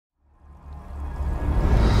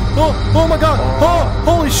Oh! Oh my god! Oh!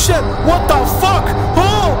 Holy shit! What the fuck?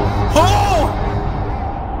 Oh! Oh!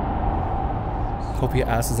 Hope your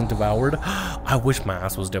ass isn't devoured. I wish my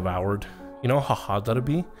ass was devoured. You know how hard that'd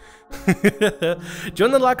be?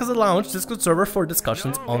 Join the Lakuza Lounge Discord server for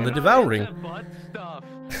discussions on the devouring.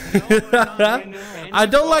 I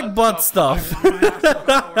don't like butt stuff.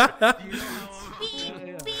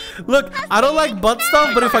 Look, I don't like butt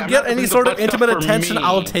stuff, but if I get any sort of intimate attention,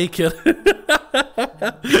 I'll take it.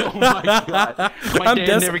 Oh my god. My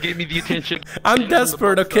dad never gave me the attention. I'm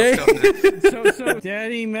desperate, okay? So,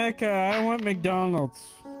 Daddy Mecca, I want McDonald's.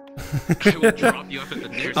 I will drop you off at the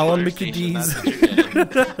nearest I want fire Mickey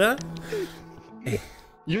station.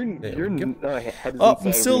 D's. Oh,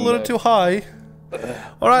 I'm still a little too high.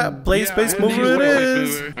 Alright, play space mover it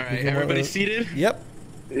is. Alright, everybody seated? Yep.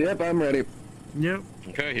 Yep, I'm ready. Yep.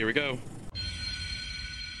 Okay, here we go.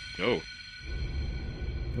 Go.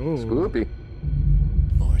 Oh. Swoopy.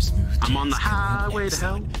 More smooth. I'm on the highway to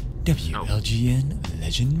hell. WLGN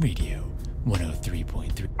Legend Radio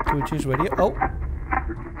 103.3. Can we change radio? Oh.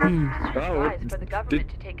 For the government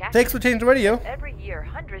to take action. Thanks for changing the radio. Every year,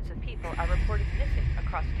 hundreds of people are reported missing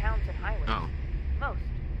across towns and highways. Oh. Most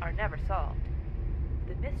are never solved.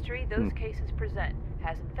 The mystery those cases present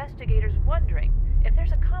has investigators wondering if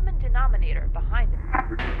there's a common denominator behind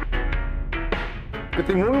them. Good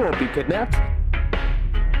thing we won't be kidnapped.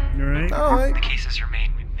 Alright. Alright. The cases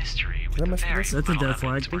remain a mystery with Did I very miss That's a little death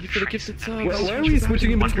flag. evidence You could have kept it for silent. Why are we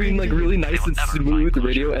switching in between like really nice and smooth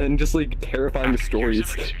radio and just like terrifying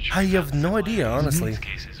stories? I have no idea, honestly.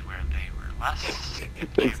 Cases where they were less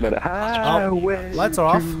Thanks, man. Highway lights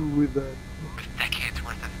are off. to the- decades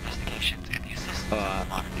worth of investigations and the assistance of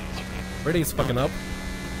modern day Radio's fucking up.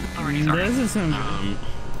 authorities are Doesn't sound good.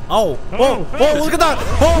 Oh, oh, oh, look at that!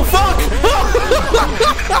 Oh, fuck!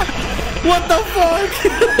 What the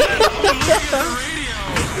fuck?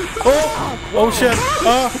 Oh, oh shit.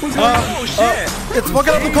 It's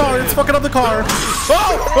fucking up the car, it's fucking up the car.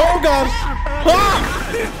 Oh, oh god. Ah!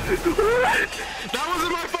 That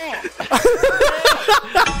wasn't my fault!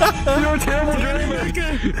 You're a terrible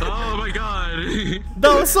driver. Oh my god.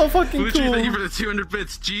 That was so fucking Luigi, thank you cool. for the 200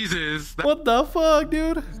 bits. Jesus. What the fuck,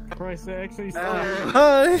 dude? Christ, I actually scared.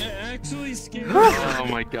 Hi. Actually scared. Oh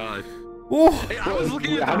my god. Ooh. Hey, I was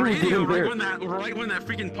looking at How the did we get radio in there? right when that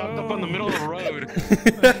freaking popped up on the middle of the road.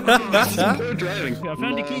 You're driving. I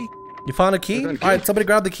found a key. You found a key? Alright, somebody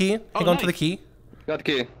grab the key. Hang on to the nice. key. Got the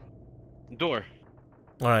key. Door.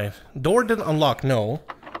 Alright. Door didn't unlock, no.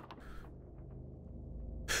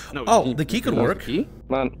 No. Oh, the key could work. Key?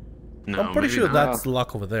 Come on. No, I'm pretty maybe sure not. that's the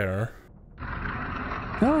lock over there.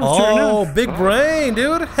 Oh, sure Oh, enough. big brain,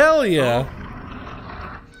 dude. Hell yeah.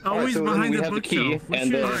 Always so then behind we the have the key, bookshelf. We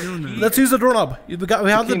and should then- have known that. Let's use the doorknob. We have the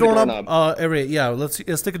key in the doorknob doorknob. area. Yeah, let's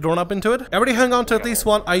stick a doorknob into it. Everybody hang on to at least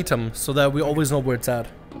one item so that we always know where it's at.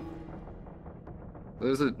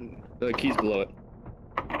 There's the keys below it.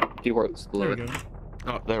 Key works below There we it. go.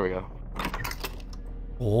 Oh, there we go.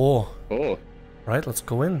 Oh. Oh, Right, let's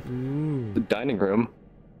go in. Ooh. the dining room.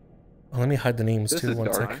 Oh, let me hide the names This too, is one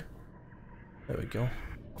dark. sec. There we go.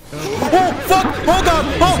 Oh, fuck! Oh, god!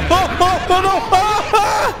 Oh, oh, oh, oh, no! Ah,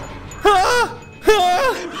 ah, ah,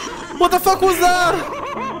 ah. What the fuck was that?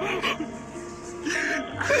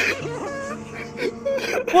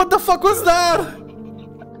 What the fuck was that?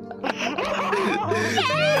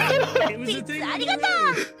 It was a thing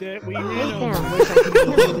that we ran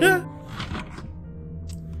over.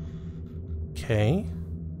 Okay.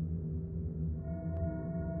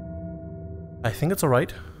 I think it's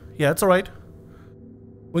alright. Yeah, it's alright.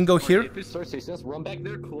 We can go here. If it starts chasing us, run back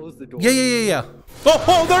there, close the door. Yeah. Oh,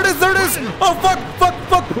 oh, there it is, there it is! Oh, fuck!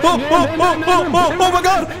 Oh my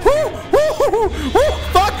god!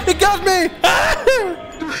 Fuck! It got me!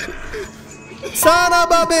 Son of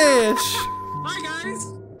a bitch! Hi guys.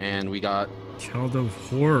 And we got. Child of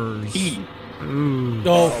horrors. E. Ooh.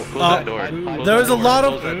 Oh, Close that door. Close there's that a door. lot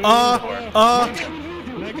of Close that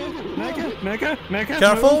door. Mecca.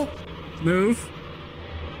 careful. Move.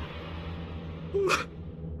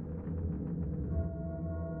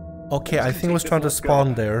 Okay, I think it was trying to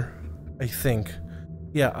spawn there. I think.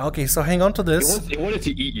 Yeah, okay, so hang on to this. It wanted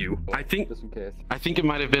to eat you. I think. Just in case. I think it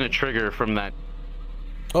might have been a trigger from that.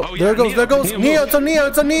 Oh, Oh, there yeah, it goes, Neo. there it goes! Neo, Neo, move. it's a Neo,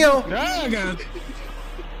 it's a Neo! Ah, God.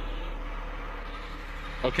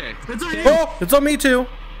 Okay. It's on you. Oh, it's on me too!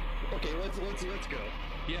 Okay, let's go.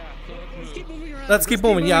 Yeah. So Let's keep moving around. Let's keep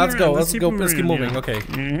moving, yeah, let's go, around. let's keep moving, yeah.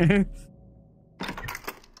 okay.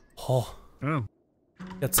 Oh, Oh.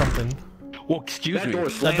 get something. well, excuse me.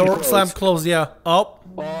 That door slammed closed, yeah. Oh,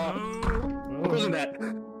 What wasn't that?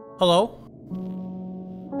 hello?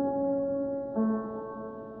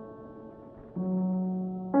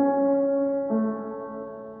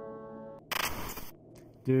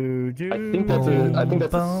 do. I think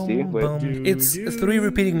that's a C. Wait. It's 3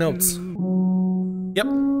 repeating notes. Yep.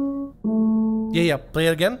 Yeah. Play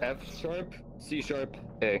it again. F sharp, C sharp,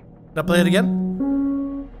 A. Now play it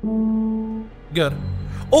again. Good.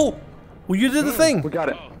 Oh! Well, you did the thing. We got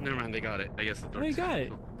it. Oh, never mind. They got it. I guess. Oh, you got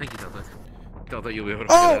it. Thank you, Delta. Delta, you'll be able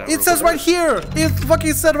to. Oh, it says right here. It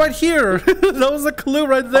fucking said right here. That was a clue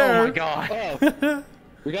right there. Oh my god. Oh.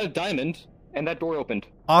 We got a diamond, and that door opened.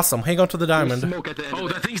 Awesome. Hang on to the diamond. Smoke at the end. Oh,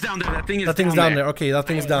 that thing's down there. That thing is. That thing's down there. Okay, that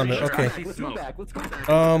thing's down there. Okay. Let's go back. Let's go back.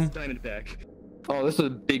 Diamond back. Oh, this is a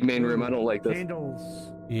big main room. I don't like this.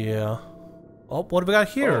 Candles. Yeah. Oh, what do we got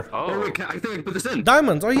here? Oh, wait, I think I can put this in.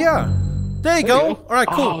 Diamonds. Oh yeah. There you go. All right,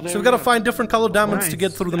 cool. Oh, there So we we gotta go. find different colored diamonds to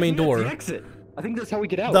get through the main door. Exit. I think that's how we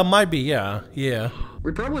get out. That might be. Yeah. Yeah.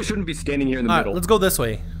 We probably shouldn't be standing here in the All middle. right. Let's go this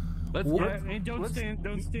way. Let's. And don't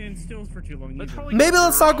stand still for too long. either. Maybe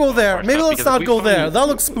let's not go there. Maybe let's Because not we go found there. it. That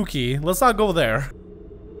looks spooky. Let's not go there.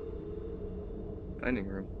 Dining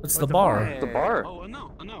room. It's the bar. The bar. Oh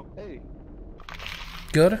no! Oh no! Hey.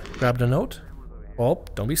 Good. Grab the note. Oh,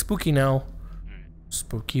 don't be spooky now.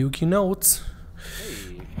 Spooky notes.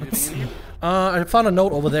 Let's see. I found a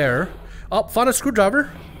note over there. Oh, found a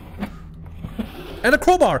screwdriver. And a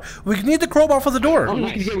crowbar. We need the crowbar for the door. Oh,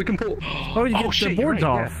 yeah, we can pull. Oh, you get shit, the boards you're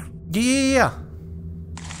right, off. Yeah.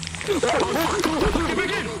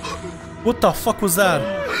 What the fuck was that?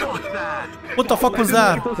 What the fuck was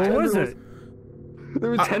that? What was it?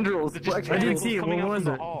 There were tendrils. Black I didn't tendrils. see it. What was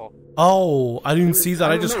it? Oh, I didn't see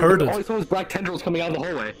that. I just heard All I it. saw was black tendrils coming out of the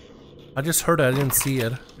hallway. I just heard it. I didn't see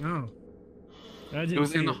it. Oh. I didn't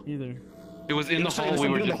was see in it either. It was in the hall. We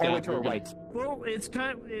were in the just hallway down. to our right. Well, it's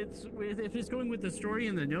if it's going with the story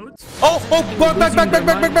and the notes. Oh,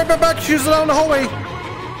 back. She's down the hallway.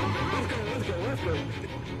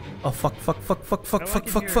 Oh, fuck.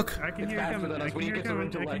 I can hear it coming. I can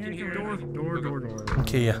hear it coming. Door.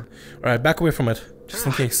 Okay, yeah. Alright, back away from it. Just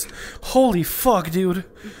in case. Holy fuck, dude.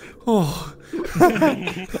 Oh.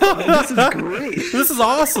 This is great. This is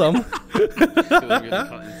awesome.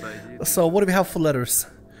 So, what do we have for letters?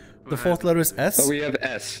 The fourth letter is S. Oh, we have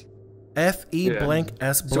S. F-E Yeah. blank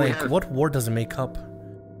S So we blank. have- What word does it make up?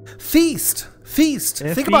 Feast. Think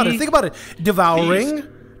F-E? about it. Devouring. Feast.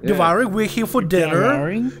 Devouring. We're here for dinner.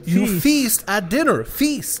 Devouring. You Feast. feast at dinner.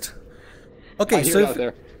 Feast. Okay, I hear so it out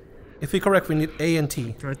there. if we're correct, we need A and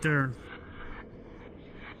T. Right there.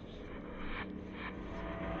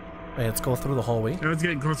 Okay, let's go through the hallway. Now it's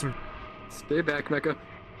getting closer. Stay back, Mecca.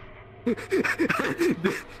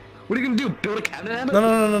 What are you gonna do? Build a cabinet out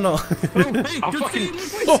of it? No. I'm fucking. Move,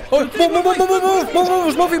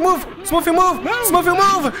 Smurfy, move!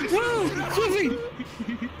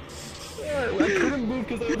 I couldn't move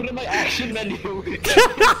because I opened up my action menu. Can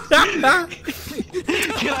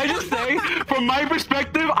I just say, from my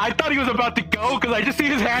perspective, I thought he was about to go because I just see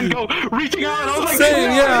his hand go reaching out, and I was like, Same,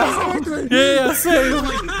 no, yeah. Yeah, same.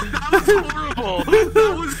 that was horrible.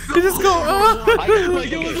 That was so You just go,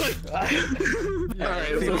 like, it was like.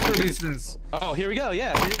 Alright, Oh, here we go.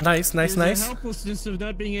 Yeah. Nice. The helplessness of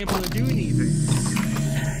not being able to do anything.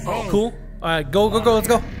 Oh, cool. Alright, go, let's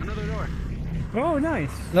go. Another door. Oh,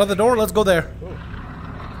 nice. Another door, let's go there.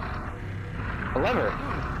 a lever.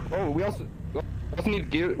 Oh, we also need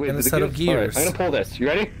gear. Wait, And a the set of gears. Alright, I'm gonna pull this. You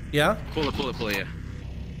ready? Yeah? Pull it, yeah.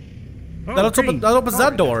 Oh, That opens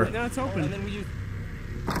that door. Now it's open. And then we use.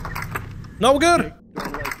 No, we're good.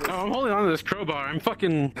 Oh, I'm holding on to this crowbar. I'm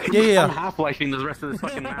fucking. Yeah. I'm half-lifing the rest of this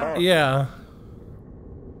fucking map. Yeah.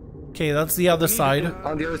 Okay, that's the other side.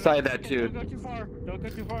 On the other side of that too. Don't go too far. Don't go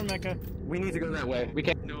too far, Mecca. We need to go that way. We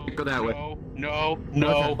can't No, go that way. No.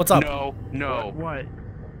 What's up? No. What?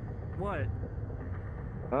 What?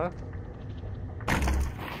 Huh?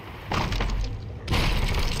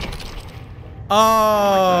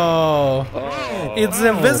 Oh. Oh. It's the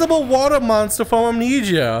invisible water monster from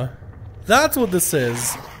Amnesia. That's what this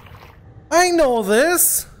is. I know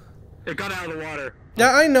this. It got out of the water.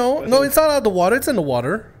 Yeah, I know. No, it's not out of the water. It's in the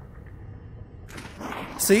water.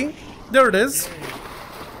 See? There it is.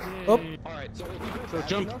 Oh, Alright, so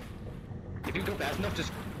if you go fast enough,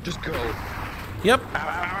 just go. yep.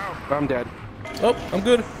 I'm dead. Oh, I'm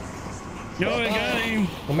good. No, I got him.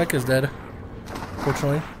 Well, Mecha's dead.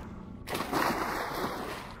 Fortunately.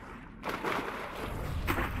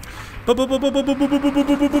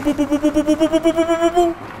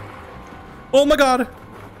 Oh my god.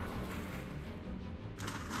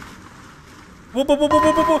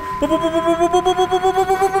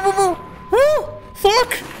 Woo!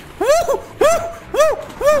 Fuck! Woo!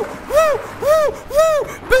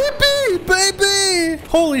 Baby!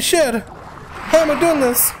 Holy shit! How am I doing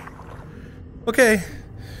this? Okay.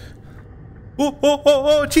 Oh, oh, oh,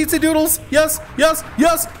 oh, cheatsy doodles. Yes, yes,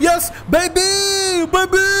 yes, yes, baby,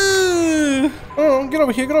 baby. Oh, get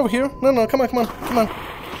over here, get over here. No, no, come on, come on, come on.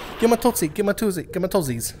 Get my tootsie, get my tootsie, get my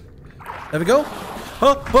toesies. There we go.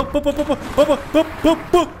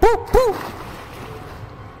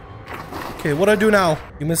 Okay, what do I do now?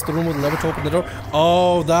 You missed the room with the lever to open the door.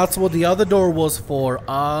 Oh, that's what the other door was for.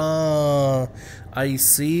 Ah, I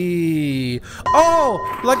see.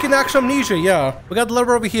 Oh, like in Action Amnesia, yeah. We got the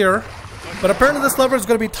lever over here. But apparently this lever is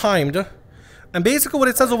going to be timed. And basically what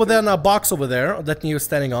it says over there in that box over there that Neo is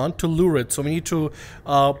standing on, to lure it. So we need to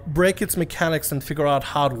break its mechanics and figure out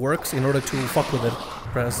how it works in order to fuck with it.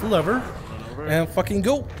 Press the lever and fucking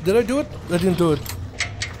go. Did I do it? I didn't do it.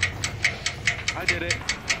 I did it.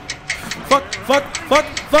 Fuck, fuck, fuck,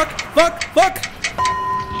 fuck, fuck, fuck.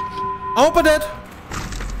 I opened it.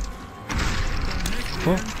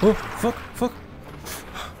 Oh, oh, fuck, fuck.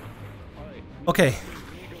 Okay.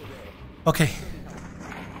 Okay.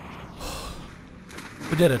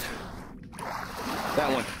 We did it.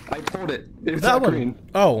 That one. I pulled it. It's That not one. green.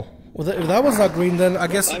 Oh. Well, if that was not green, then I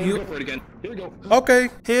guess I'm you... gonna go for it again. Here we go. Okay.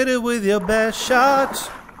 Hit it with your best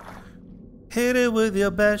shot. Hit it with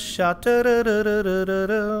your best shot. Da, da, da, da, da, da,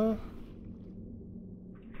 da.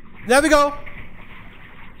 There we go.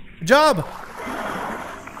 Good job.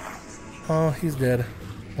 Oh, he's dead.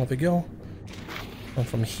 There we go. And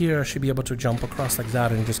from here, I should be able to jump across like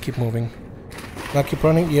that and just keep moving. Now keep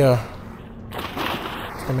running? Yeah.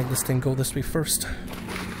 Let's gonna make this thing go this way first.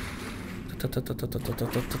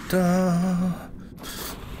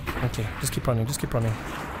 Okay, just keep running, just keep running.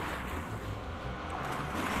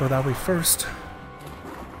 Go that way first.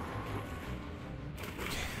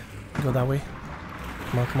 Okay, go that way.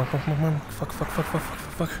 Come on, come on, come on, come on. Fuck, fuck, fuck, fuck, fuck,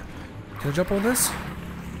 fuck, fuck. Can I jump over this?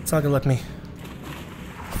 It's not gonna let me.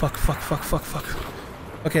 Fuck, fuck, fuck, fuck, fuck.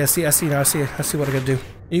 Okay, I see now, I see what I gotta do.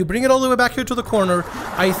 You bring it all the way back here to the corner.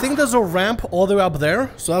 I think there's a ramp all the way up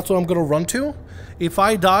there, so that's what I'm gonna run to. If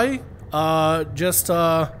I die,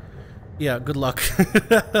 yeah, good luck. Thanks.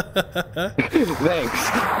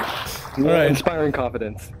 All right. Inspiring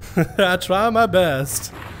confidence. I try my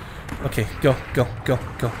best. Okay, go, go, go,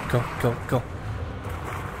 go, go, go, go.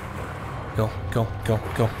 Go, go, go,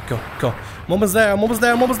 go, go, go. I'm almost there, I'm almost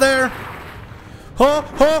there, I'm almost there. Oh,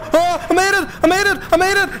 oh, oh, I made it, I made it, I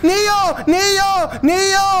made it. Neo, Neo,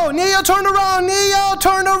 Neo, Neo, turn around, Neo,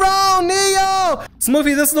 turn around, Neo.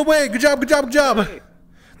 Smoothie, this is the way. Good job, good job, good job.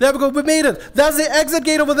 There we go, we made it. That's the exit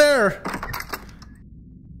gate over there.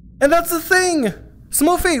 And that's the thing.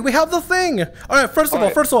 Smoothie, we have the thing. All right, first of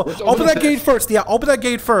all, open that gate first. Yeah, open that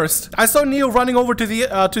gate first. I saw Neo running over to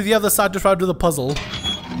the other side to try to do the puzzle.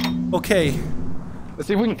 Okay. Let's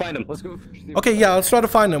see if we can find him. Let's go. Okay, yeah, let's try to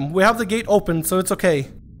find him. We have the gate open, so it's okay.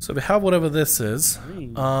 So we have whatever this is.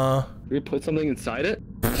 Did we put something inside it?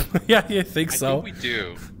 Yeah, I think so. I think we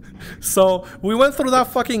do. So we went through that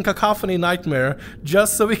fucking cacophony nightmare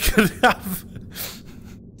just so we could have.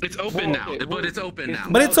 It's open now, but it's open now.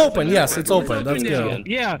 But it's open, yes, it's open. That's good.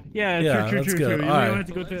 Yeah, true. Good. You All don't right. have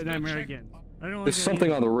to go through that nightmare again. I don't There's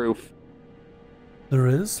something on the roof. There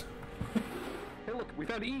is? Hey, look, we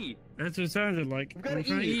found E. That's what it sounded like. We got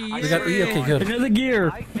E. We got E, okay, good. Another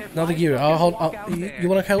gear. Another gear. You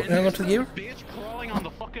want to help to the gear? Bitch crawling on the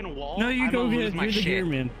fucking wall. No, you go get the gear,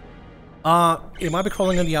 man. It might be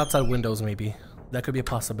crawling on the outside windows, maybe. That could be a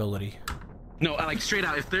possibility. No, like straight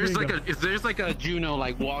out. If there's like a Juno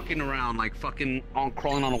like walking around like fucking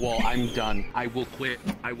crawling on a wall, I'm done. I will quit.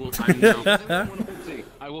 I will commit.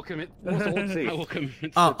 I will commit.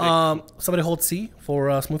 Somebody hold C for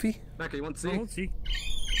Smoothie. Becca, you want C? Hold C.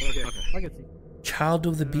 Okay. I can see. Child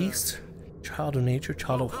of the beast, child of nature,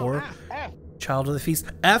 child of horror, child of the feast.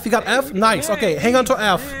 F, you got F? Nice. Okay, hang on to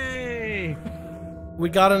F. Hey. We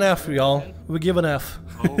got an F, y'all. We give an F.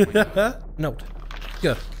 Note.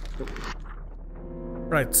 Good.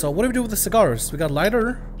 Right, so what do we do with the cigars? We got a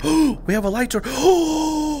lighter. We have a lighter.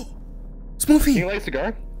 Smoothie. Can you light a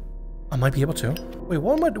cigar? I might be able to. Wait,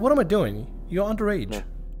 what am I doing? You're underage. No.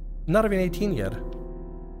 Not even 18 yet.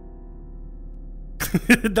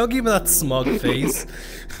 Don't give me that smug face.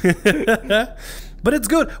 But it's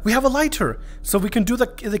good. We have a lighter, so we can do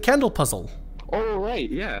the candle puzzle. Oh,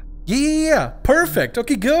 right, yeah. Yeah. Perfect.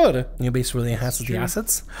 Okay, good. New base really enhances the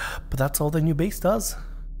assets, but that's all the new base does.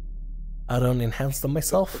 I don't enhance them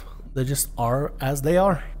myself. They just are as they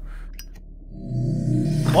are.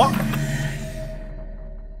 What?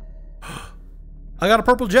 I got a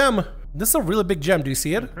purple gem. This is a really big gem. Do you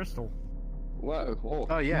see it? Crystal. Wow.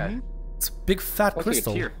 Oh yeah. It's a big fat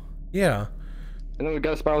crystal. Here. Yeah. And then we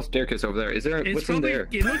got a spiral staircase over there. Is there? What's in there?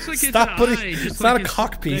 It looks like Stop it's putting. an eye. It's not a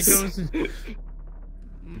cock piece.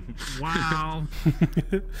 Wow.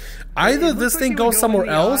 Either this thing goes somewhere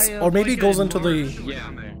else, or maybe it goes into the... Yeah,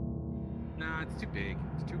 I'm there. Nah, it's too big.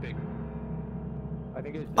 It's too big. I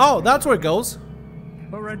think it's. Oh, that's where it goes.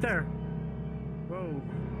 Oh, right there. Whoa.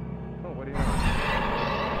 Oh, what do you know?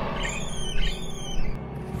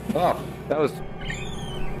 Oh, that was.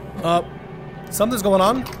 Something's going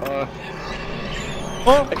on.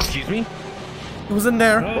 Oh, Excuse me? it was in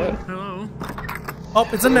there. Oh, hello. Oh,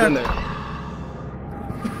 it's in there.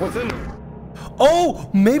 What's in there? Oh,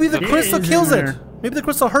 maybe the It crystal is in kills it. there. Maybe the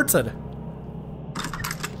crystal hurts it.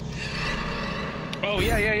 Oh,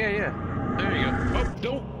 yeah. There you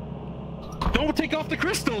go. Oh, don't take off the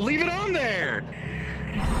crystal. Leave it on there.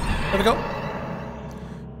 There we go.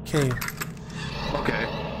 Okay. Okay.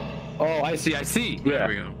 Oh, I see. There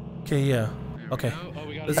we go. Okay, yeah. Okay. Oh,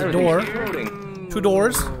 we got There's a door. Floating. 2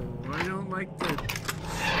 doors. Oh, I don't like the...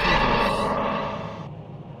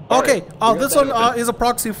 Okay. Oh, we got this that one open. is a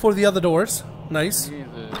proxy for the other doors. Nice. Thank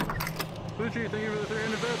you for the 300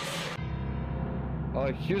 bits.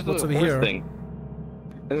 Here's What's the over horse here? thing.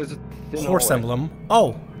 And there's a thin Horse hallway. emblem.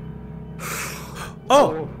 Oh.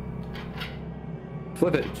 Oh.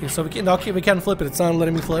 Flip it. Okay, so we can. Okay, we can't flip it. It's not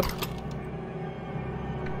letting me flip.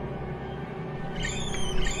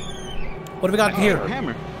 What do we got here?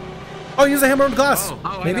 Hammer. Oh, use a hammer on glass. Oh,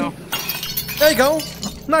 I maybe. know. There you go.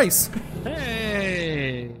 Nice.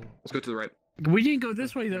 Hey. Let's go to the right. We didn't go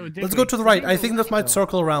this way, though, did Let's we? go to the right. I think this might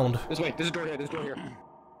circle around. This way. There's a door here. There's a door here.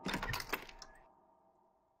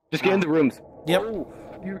 Just get in the rooms. Yep. Oh,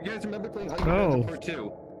 you guys remember playing Oh. Part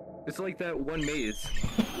 2? It's like that one maze.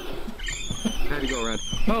 I had to go around.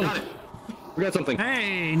 Oh. Got it. We got something.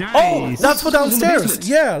 Hey, nice. Oh, that's for This is the downstairs. basement.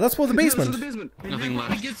 Yeah, that's for the Yeah, this is basement. the basement. Nothing He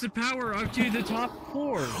left. gets the power up to the top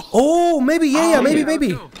floors. Oh, maybe. Yeah, maybe. let's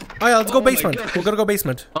go. Oh yeah, let's go Oh my basement. gosh. We're gonna go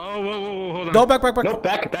basement. Oh, whoa, hold on. Go back. Nope,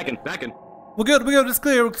 back in. We're good. It's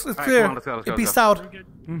clear. It's clear. come on, let's go, It peaced out.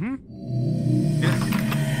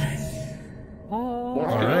 Oh.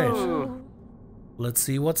 All right. Let's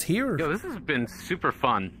see what's here. Yo, this has been super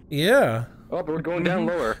fun. Yeah. Oh, but we're going down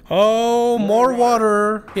lower. Oh, more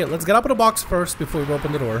water. Yeah, let's get up in the box first before we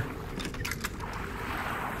open the door.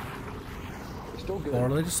 Still good. Or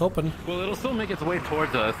let it just open. Well, it'll still make its way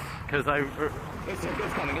towards us, because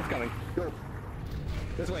It's coming. Go.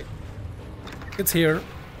 This way. It's here.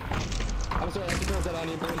 I'm sorry, I have to close that on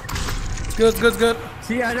you, boy. It's good.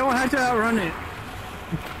 See, I don't have to outrun it.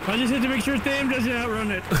 I just have to make sure Tham doesn't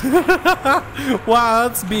outrun it. Wow,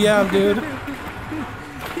 that's BM, dude.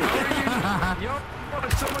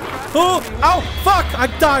 Oh, ow, fuck, I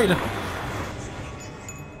died.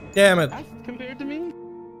 Damn it, compared to me.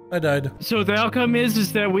 I died. So the outcome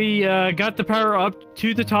is that we got the power up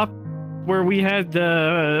to the top where we had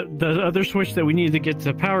the other switch that we needed to get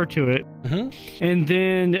the power to it. And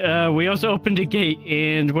then we also opened a gate,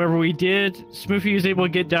 and wherever we did, Smoofy was able to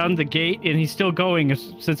get down the gate, and he's still going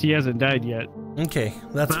since he hasn't died yet. Okay,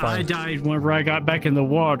 that's But I fine. died whenever I got back in the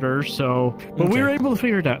water, so... But we Okay. were able to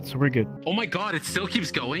figure it out, so we're good. Oh my god, it still keeps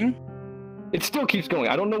going? It still keeps going.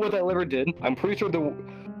 I don't know what that lever did. I'm pretty sure the...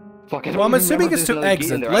 Fuck, I don't Well, I'm even assuming remember it's if to there's another gate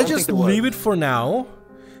in exit. there. I Let's don't just think there was. leave it for now,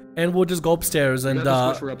 and we'll just go upstairs and We got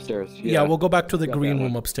the switch for upstairs. yeah, we'll go back to the Got green that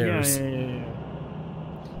room one. upstairs. Yeah.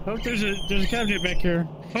 Oh, there's a cabinet back here.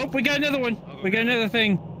 Oh, we got another one. We got another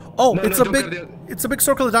thing. Oh, No, it's no, a don't big, go to the- it's a big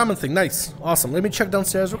circular diamond thing. Nice, awesome. Let me check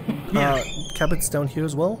downstairs. Cabinets down here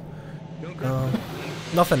as well.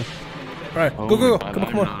 Nothing. All right, go.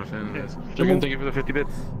 Come on. Thank you for the 50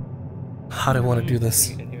 bits. How do I want to do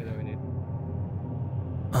this?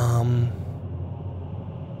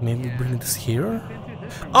 Maybe bring this here.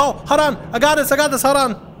 Oh, hold on! I got this! Hold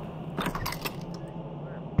on!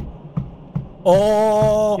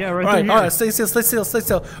 Oh! Yeah, right Alright, through alright, stay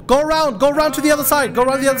still. Go around to the other side!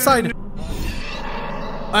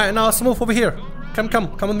 Alright, now let's move over here. Come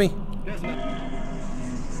with me.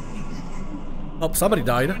 Oh, somebody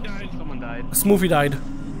died. Someone died. Smoofy died.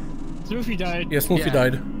 Smoofy died. Yeah, Smoofy Yeah.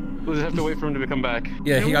 died. We'll just have to wait for him to come back.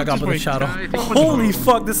 Yeah, he got we'll just up in the wait. shadow. I think- Holy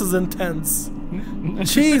fuck, this is intense.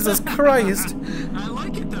 Jesus Christ. I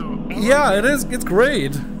like it though. Yeah, it is. It's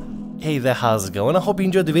great. Hey there, how's it going? I hope you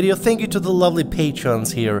enjoyed the video. Thank you to the lovely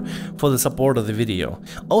patrons here for the support of the video.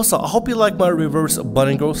 Also, I hope you like my reverse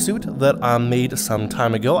bunny girl suit that I made some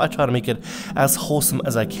time ago. I try to make it as wholesome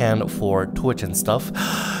as I can for Twitch and stuff.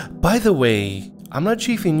 By the way, I'm not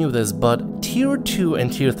sure if you knew this, but Tier 2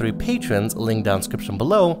 and Tier 3 patrons, link down description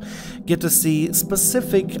below, get to see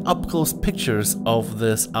specific up-close pictures of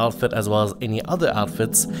this outfit as well as any other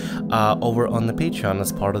outfits over on the Patreon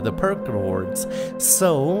as part of the perk rewards.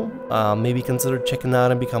 So, maybe consider checking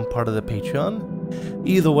out and become part of the Patreon.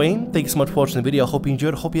 Either way, thanks so much for watching the video. I hope you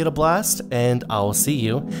enjoyed, hope you had a blast, and I'll see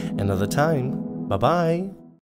you another time. Bye-bye.